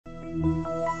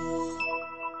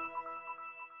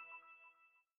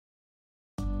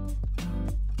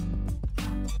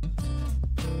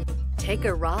Take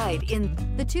a ride in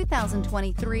the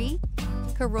 2023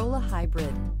 Corolla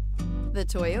Hybrid. The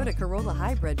Toyota Corolla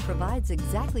Hybrid provides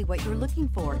exactly what you're looking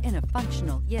for in a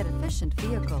functional yet efficient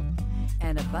vehicle.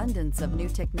 An abundance of new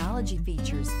technology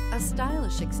features, a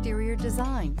stylish exterior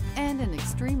design, and an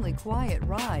extremely quiet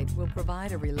ride will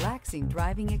provide a relaxing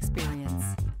driving experience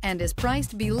and is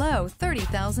priced below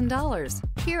 $30,000.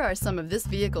 Here are some of this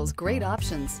vehicle's great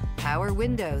options: power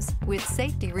windows with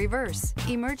safety reverse,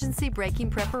 emergency braking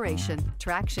preparation,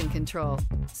 traction control,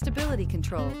 stability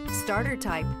control, starter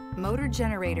type, motor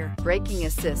generator, braking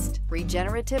assist,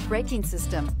 regenerative braking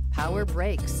system, power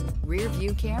brakes, rear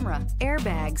view camera,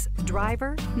 airbags,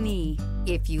 driver, knee.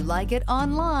 If you like it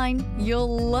online,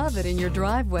 you'll love it in your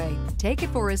driveway. Take it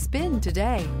for a spin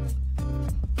today.